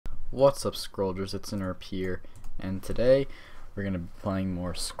What's up, Scrollers? It's Inerp here, and today we're going to be playing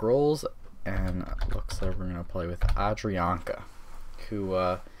more Scrolls, and it looks like we're going to play with Aadriaanka, who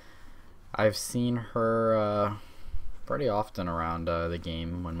I've seen her pretty often around the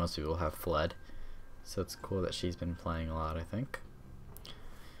game when most people have fled, so it's cool that she's been playing a lot, I think.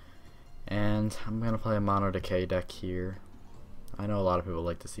 And I'm going to play a Mono Decay deck here. I know a lot of people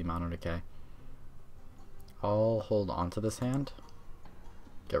like to see Mono Decay. I'll hold on to this hand.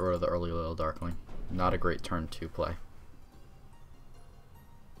 Get rid of the early Little Darkling. Not a great turn to play.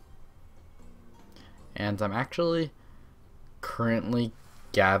 And I'm actually currently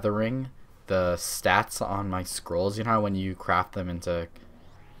gathering the stats on my scrolls. You know how when you craft them into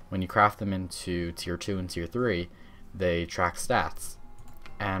tier 2 and tier 3, they track stats.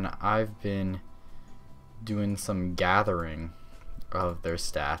 And I've been doing some gathering of their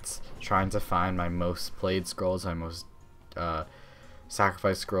stats, trying to find my most played scrolls, my most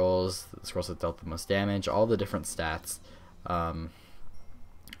sacrifice scrolls, the scrolls that dealt the most damage, all the different stats. It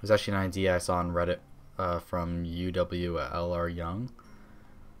was actually an idea I saw on Reddit from UWLR Young.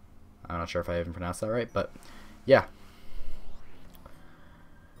 I'm not sure if I even pronounced that right, but yeah.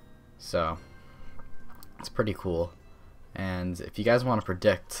 So it's pretty cool. And if you guys want to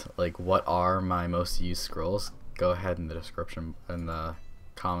predict like what are my most used scrolls, go ahead in the description, in the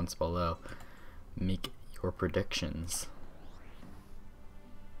comments below, make your predictions.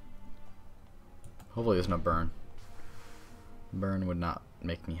 Hopefully there's no burn. Burn would not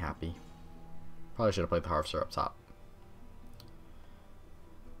make me happy. Probably should have played the Harvester up top.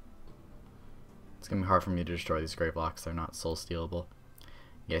 It's gonna be hard for me to destroy these Gravelocks. They're not soul stealable.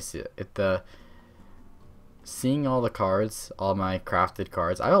 Yes, seeing all the cards, all my crafted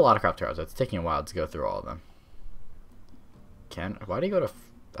cards. I have a lot of crafted cards. It's taking a while to go through all of them. Why do you go to?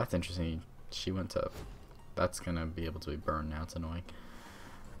 That's interesting. She went to. That's gonna be able to be burned now. It's annoying.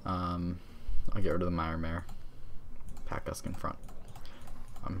 I'll get rid of the Mire. Pack Husk in front.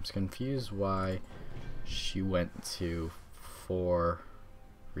 I'm just confused why she went to 4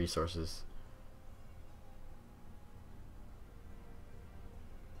 resources.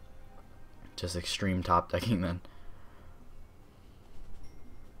 Just extreme top decking then.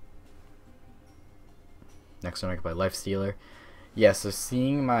 Next one I can play Life Stealer. Yeah, so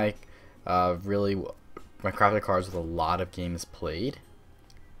seeing my my crafted cards with a lot of games played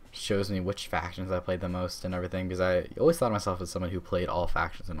shows me which factions I played the most and everything, because I always thought of myself as someone who played all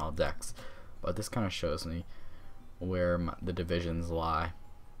factions and all decks, but this kind of shows me where the divisions lie.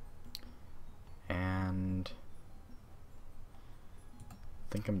 And I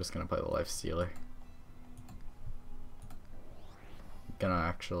think I'm just gonna play the Life Stealer. I'm gonna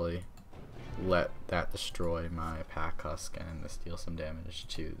actually let that destroy my Pack Husk and this deal some damage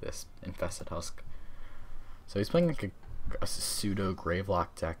to this Infested Husk. So he's playing like a pseudo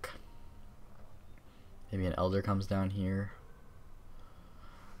Gravelock deck. Maybe an Elder comes down here.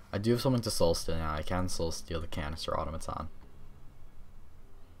 I do have something to soul steal now. I can soul steal the Canister Automaton,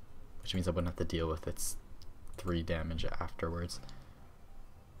 which means I wouldn't have to deal with its 3 damage afterwards.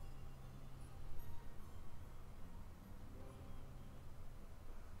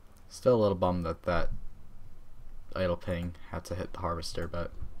 Still a little bummed that Idle Ping had to hit the Harvester,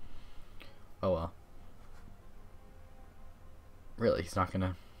 but oh well. Really, he's not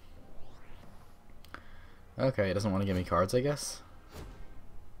gonna. Okay, he doesn't want to give me cards, I guess.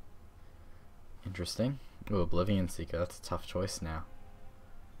 Interesting. Ooh, Oblivion Seeker. That's a tough choice now.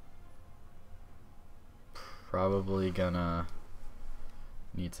 Probably gonna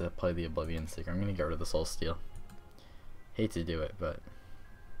need to play the Oblivion Seeker. I'm gonna get rid of the Soul Steal. Hate to do it, but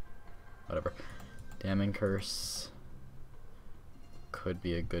whatever. Damning Curse could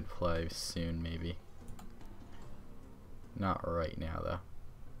be a good play soon, maybe. Not right now, though.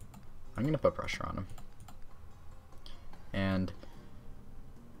 I'm gonna put pressure on him. And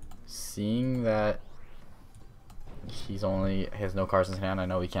seeing that he has no cards in his hand, I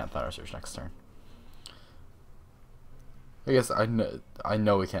know he can't Thunder Surge next turn. I guess I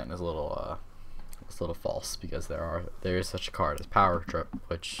know we can't. It's a little false, because there is such a card as Power Trip,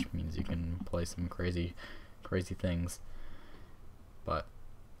 which means you can play some crazy things. But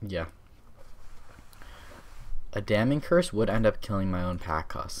yeah. A Damning Curse would end up killing my own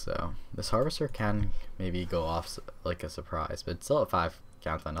Pack Husk, so this Harvester can maybe go off like a surprise, but it's still at 5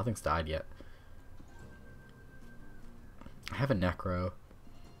 countdown. Nothing's died yet. I have a Necro.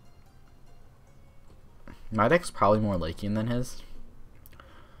 My deck's probably more Lakean than his,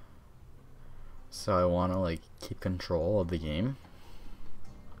 so I want to like keep control of the game.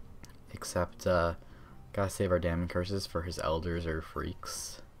 Except gotta save our Damning Curses for his Elders or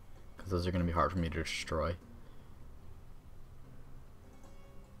Freaks, because those are gonna be hard for me to destroy.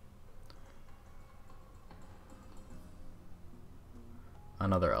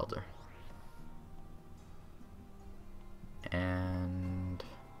 another Elder. And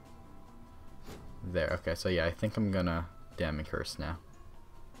there. Okay, so yeah, I think I'm gonna Damning Curse now.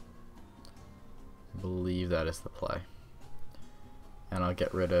 I believe that is the play. And I'll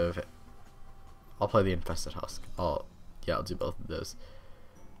get rid of... I'll play the Infested Husk. I'll do both of those.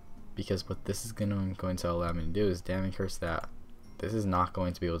 Because what this is going to allow me to do is Damning Curse that. This is not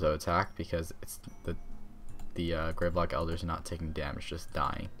going to be able to attack because it's the Gravelock Elder's not taking damage, just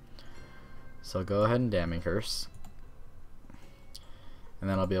dying. So I'll go ahead and Damning Curse. And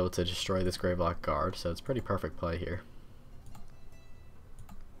then I'll be able to destroy this Gravelock Guard, so it's pretty perfect play here.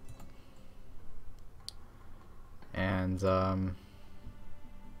 And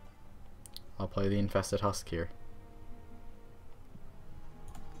I'll play the Infested Husk here.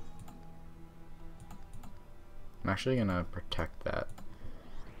 I'm actually gonna protect that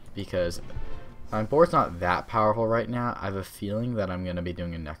because my board's not that powerful right now. I have a feeling that I'm gonna be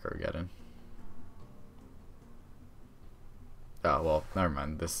doing a Necrogeddon. Oh well, never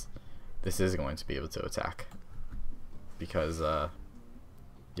mind. This is going to be able to attack because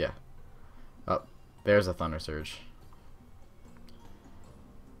yeah. Oh, there's a Thunder Surge.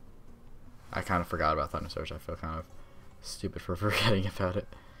 I kind of forgot about Thunder Surge. I feel kind of stupid for forgetting about it.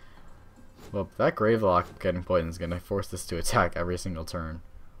 Well, that Gravelock getting poisoned is going to force this to attack every single turn,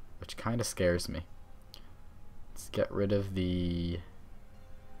 which kind of scares me. Let's get rid of the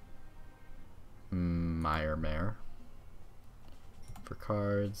Mare for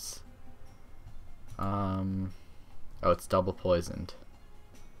cards. Oh, it's double poisoned.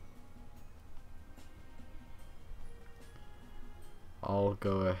 I'll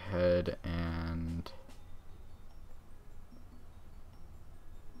go ahead and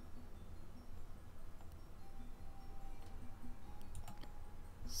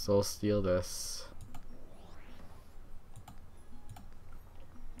Soul Steal this.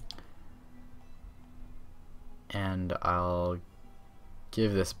 And I'll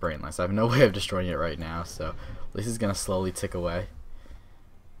give this Brainless. I have no way of destroying it right now, so at least it's gonna slowly tick away.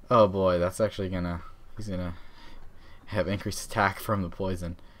 Oh boy, that's actually gonna... he's gonna have increased attack from the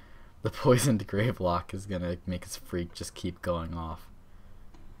poison. The poisoned Gravelock is gonna make his freak just keep going off.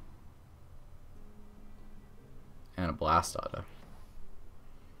 And a Blast Auto.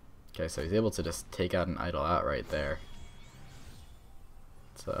 Okay, so he's able to just take out an idol outright there.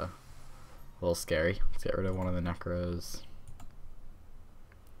 It's a little scary. Let's get rid of one of the Necros.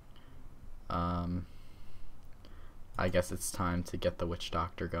 I guess it's time to get the Witch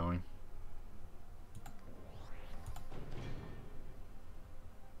Doctor going.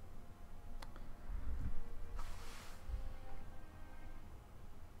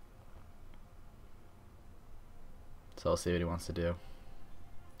 So I'll see what he wants to do.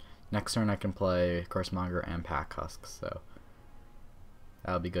 Next turn I can play Cursemonger and Pack Husk, so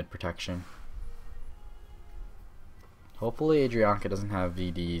that'll be good protection. Hopefully Aadrianka doesn't have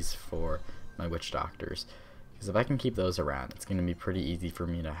VDs for my Witch Doctors, because if I can keep those around, it's going to be pretty easy for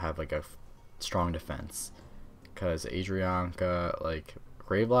me to have like a strong defense. Because Aadrianka, like,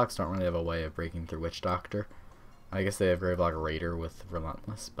 Gravelocks don't really have a way of breaking through Witch Doctor. I guess they have Gravelock Raider with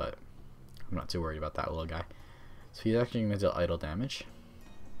Relentless, but I'm not too worried about that little guy. So he's actually going to deal idle damage.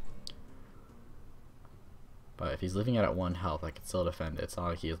 But if he's leaving it at 1 health, I can still defend it. It's not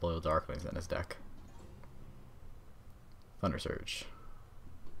like he has Loyal Darklings in his deck. Thunder Surge.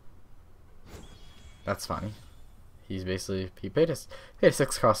 That's funny. He's basically... he paid a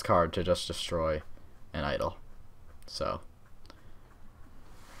 6-cost card to just destroy an idol. So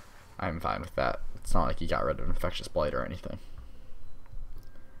I'm fine with that. It's not like he got rid of Infectious Blight or anything.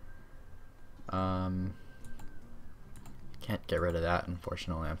 Can't get rid of that,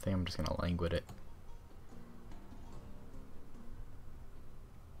 unfortunately. I think I'm just gonna Languid it.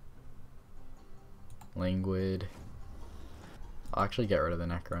 Languid. I'll actually get rid of the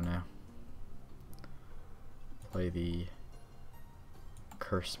Necro now. Play the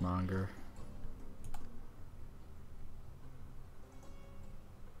Cursemonger.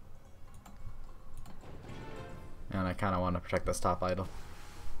 And I kind of want to protect this top idol.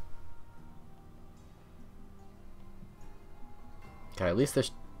 Okay, at least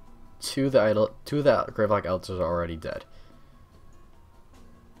there's two of the Gravelock Elders are already dead.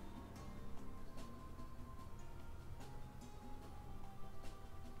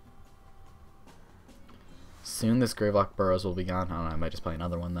 Soon this Gravelock Burrows will be gone. I don't know, I might just play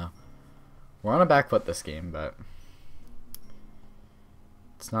another one though. We're on a back foot this game, but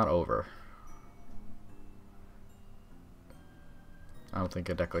it's not over. I don't think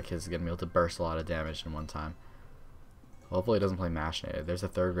a deck like his is going to be able to burst a lot of damage in one time. Hopefully it doesn't play Machinator. There's a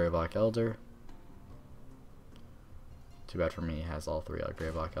third Gravelock Elder. Too bad for me, he has all 3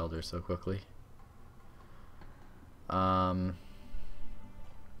 Gravelock Elders so quickly. And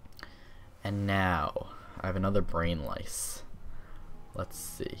now, I have another Brain Lice. Let's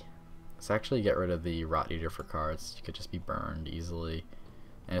see. Let's actually get rid of the Rot Eater for cards. You could just be burned easily.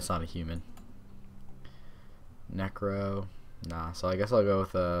 And it's not a human. Necro. Nah, so I guess I'll go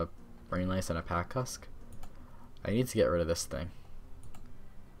with a Brain Lice and a Pack Husk. I need to get rid of this thing.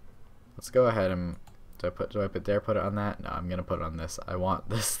 Let's go ahead and... Do I dare put it on that? No, I'm going to put it on this. I want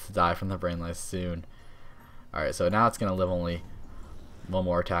this to die from the Brain Lice soon. Alright, so now it's going to live only one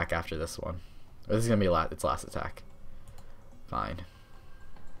more attack after this one. Or this is going to be its last attack. Fine.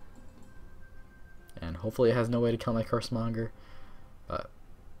 And hopefully it has no way to kill my Cursemonger, but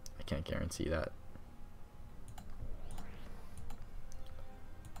I can't guarantee that.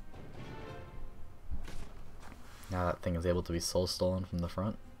 Now that thing is able to be soul stolen from the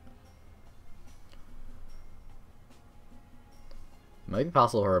front. It might be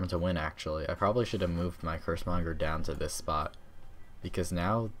possible for him to win, actually. I probably should have moved my Cursemonger down to this spot, because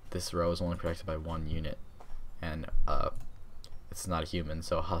now this row is only protected by 1 unit, and it's not a human,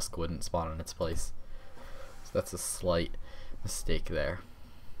 so a Husk wouldn't spawn in its place. So that's a slight mistake there.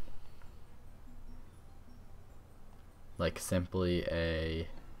 Like simply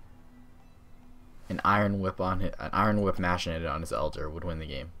an Iron Whip machinated on his Elder would win the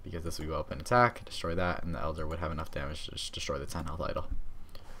game, because this would go up and attack, destroy that, and the Elder would have enough damage to just destroy the 10 health idol.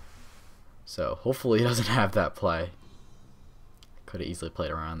 So hopefully he doesn't have that play. Could have easily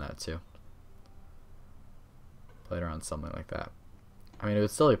played around that too. Played around something like that. I mean, it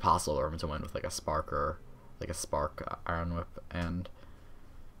would still be possible for him to win with like a Spark or like a Spark Iron Whip and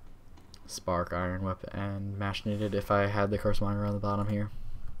machinated if I had the Cursemonger on the bottom here.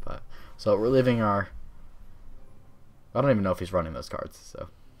 But so we're leaving our... I don't even know if he's running those cards, so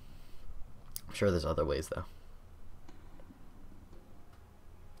I'm sure there's other ways though.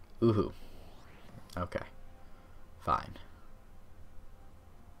 Ooh. Okay. Fine.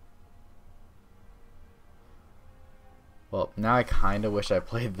 Well, now I kind of wish I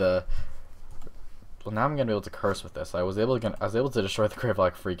played the... Well, now I'm gonna be able to curse with this. I was able to destroy the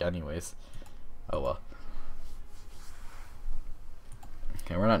Gravelock Freak anyways. Oh well.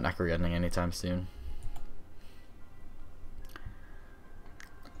 Okay, we're not necro-getting anytime soon.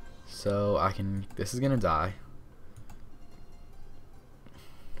 So I can... This is gonna die.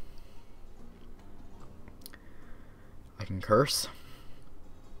 I can curse,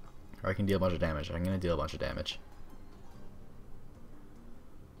 or I can deal a bunch of damage. I'm gonna deal a bunch of damage.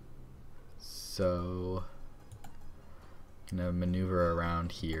 So I'm gonna maneuver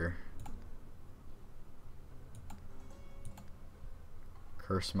around here.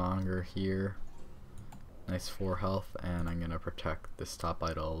 Cursemonger here. Nice 4 health, and I'm gonna protect this top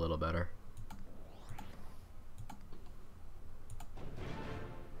idol a little better.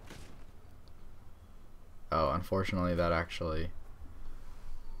 Oh, unfortunately that actually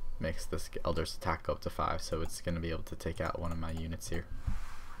makes this Elder's attack go up to 5, so it's gonna be able to take out one of my units here.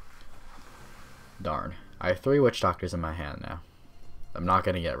 Darn. I have 3 Witch Doctors in my hand now. I'm not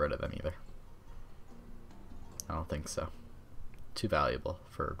gonna get rid of them either. I don't think so. Too valuable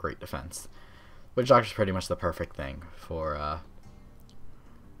for great defense. Witch Doctor's pretty much the perfect thing for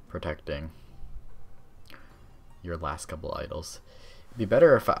protecting your last couple idols. It'd be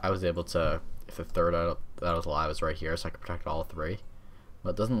better if I was able to, if the third idol that was alive was right here, so I could protect all 3.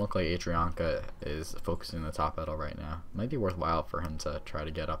 But it doesn't look like Aadrianka is focusing on the top idol right now. It might be worthwhile for him to try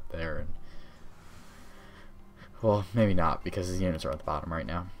to get up there and... Well, maybe not, because his units are at the bottom right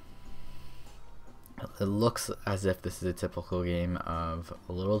now. It looks as if this is a typical game of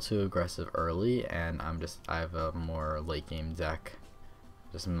a little too aggressive early, and I have a more late game deck.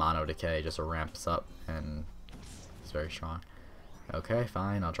 Just mono Decay just ramps up, and it's very strong. Okay,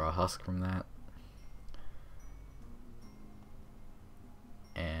 fine, I'll draw a Husk from that.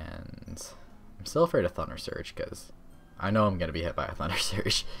 And I'm still afraid of Thunder Surge, because I know I'm going to be hit by a Thunder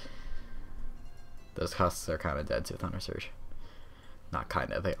Surge. Those Husks are kind of dead to a Thunder Surge. Not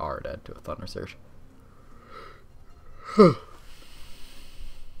kind of, they are dead to a Thunder Surge.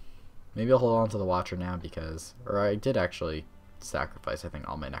 Maybe I'll hold on to the Watcher now because... Or I did actually sacrifice, I think,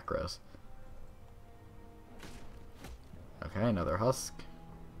 all my Necros. Okay, another Husk.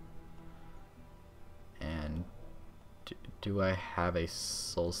 And... Do I have a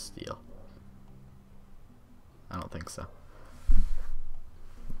Soul Steal? I don't think so.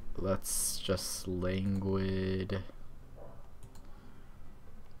 Let's just languid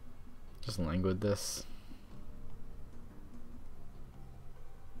this.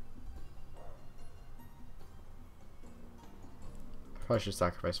 Probably should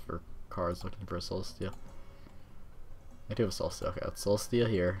sacrifice for cards looking for a Soul Steal. I do have Soul Steel. Okay, let's Soul Steel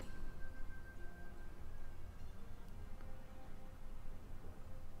here.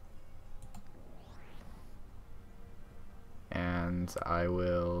 And I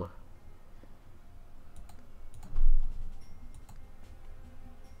will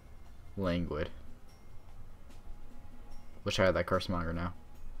Languid. Wish I had that Cursemonger now.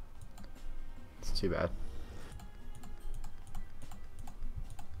 It's too bad.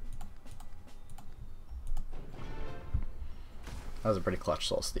 That was a pretty clutch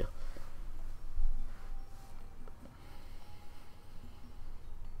Soul Steel.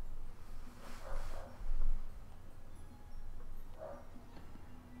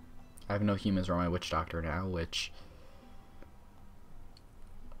 I have no humans around my Witch Doctor now, which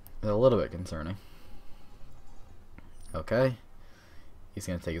is a little bit concerning. Okay. He's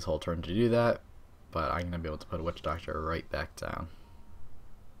going to take his whole turn to do that, but I'm going to be able to put a Witch Doctor right back down.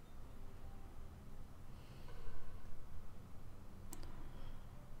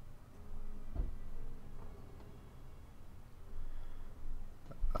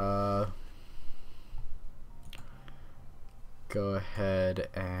 Go ahead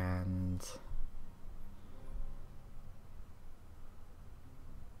and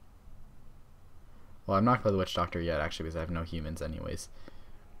well, I'm not going to play the Witch Doctor yet, actually, because I have no humans anyways.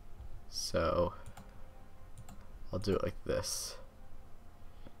 So I'll do it like this.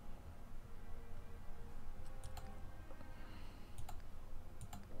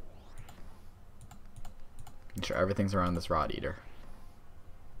 Make sure everything's around this Rod Eater.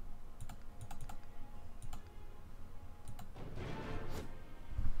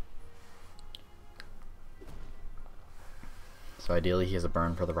 So ideally he has a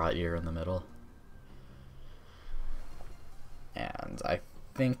burn for the Rod Eater in the middle. And I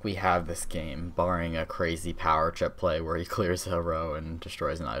think we have this game, barring a crazy power trip play where he clears a row and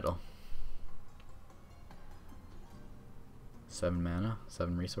destroys an idol. 7 mana,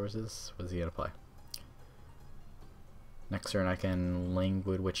 7 resources. What is he gonna play? Next turn I can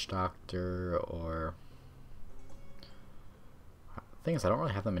Languid Witch Doctor, or the thing is I don't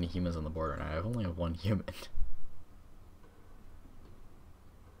really have that many humans on the board right now. I only have 1 human.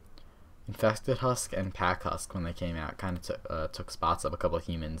 Infested Husk and Pack Husk, when they came out, kind of took spots of a couple of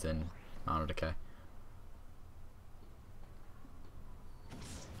humans in Honor Decay.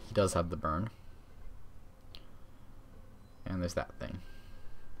 He does have the burn. And there's that thing.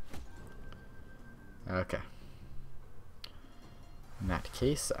 Okay. In that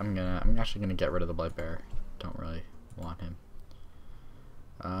case, I'm actually gonna get rid of the Blightbearer. Don't really want him.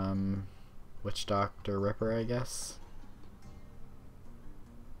 Witch Doctor Ripper, I guess.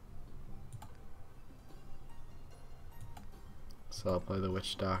 So I'll play the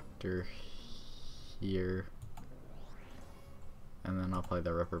Witch Doctor here, and then I'll play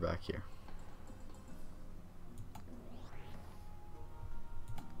the Ripper back here.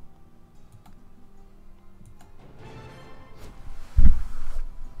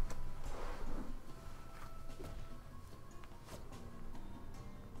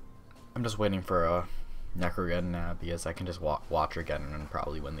 I'm just waiting for a Necrogen because I can just watch her again and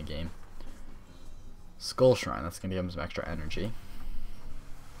probably win the game. Skull Shrine, that's going to give him some extra energy.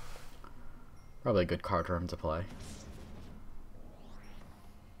 Probably a good card for him to play.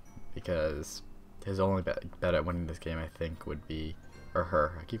 Because his only bet at winning this game, I think, would be, or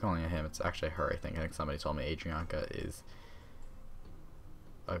her. I keep calling it him, it's actually her, I think. I think somebody told me Aadriaanka is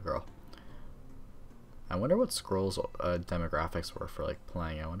a girl. I wonder what Scroll's demographics were for like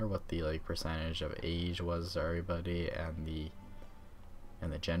playing. I wonder what the like percentage of age was to everybody, and the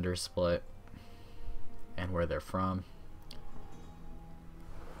gender split, and where they're from.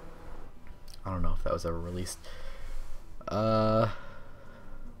 I don't know if that was ever released. Damning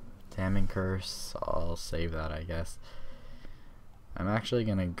Curse, I'll save that, I guess. I'm actually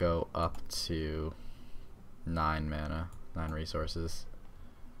gonna go up to 9 mana, 9 resources.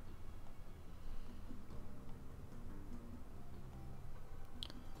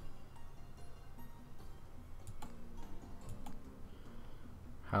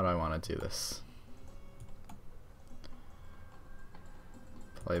 How do I want to do this?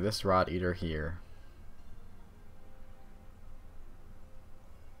 Play this Rod Eater here.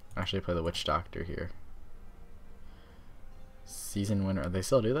 Actually, play the Witch Doctor here. Season winner. They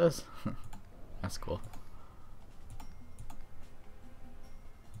still do this? That's cool.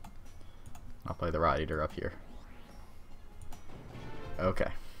 I'll play the Rod Eater up here.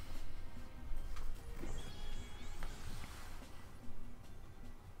 Okay.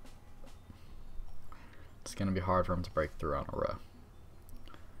 It's gonna be hard for him to break through on a row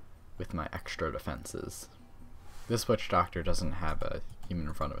with my extra defenses. This Witch Doctor doesn't have a human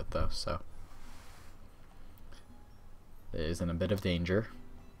in front of it though, so is in a bit of danger.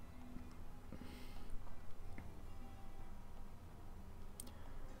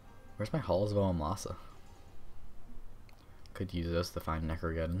 Where's my Halls of Oamasa? Could use those to find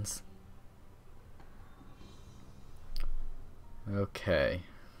Necrogeddons. Okay.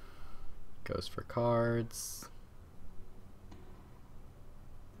 Goes for cards.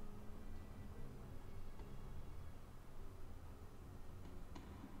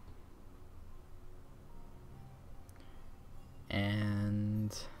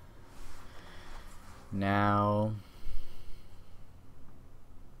 And now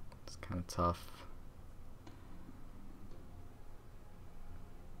it's kind of tough.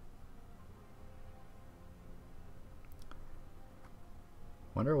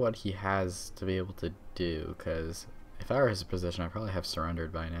 Wonder what he has to be able to do, because if I were his position, I'd probably have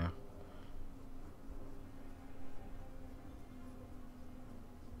surrendered by now.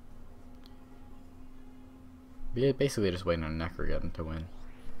 Basically just waiting on Necrogeddon to win.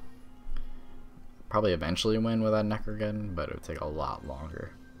 Probably eventually win without Necrogeddon, but it would take a lot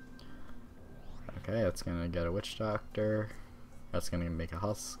longer. Okay, that's gonna get a Witch Doctor. That's gonna make a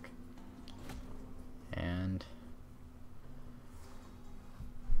Husk. And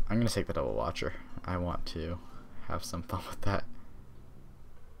I'm gonna take the Double Watcher. I want to have some fun with that.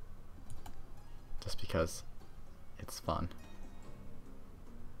 Just because it's fun.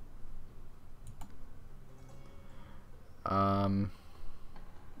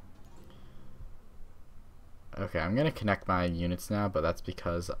 Okay, I'm gonna connect my units now, but that's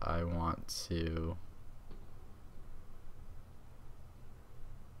because I want to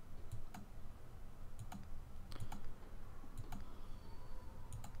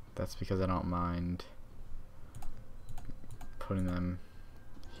I don't mind putting them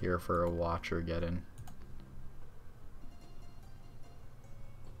here for a Watcher get in.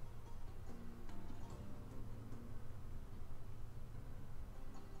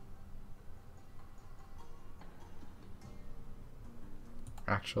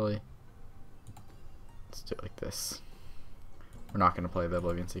 Actually, let's do it like this. We're not going to play the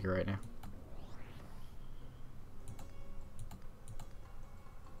Oblivion Seeker right now.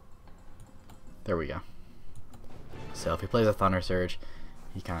 There we go. So if he plays a Thunder Surge,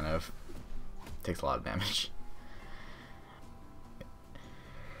 he kind of takes a lot of damage.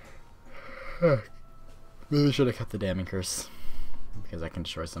 Really should have cut the Damning Curse, because I can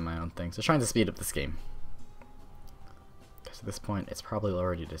destroy some of my own things. So trying to speed up this game. At this point, it's probably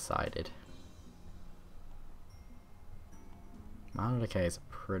already decided. Mono Decay is a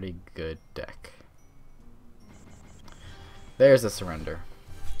pretty good deck. There's a surrender.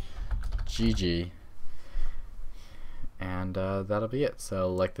 GG. And that'll be it.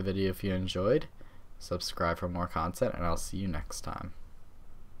 So like the video if you enjoyed, subscribe for more content, and I'll see you next time.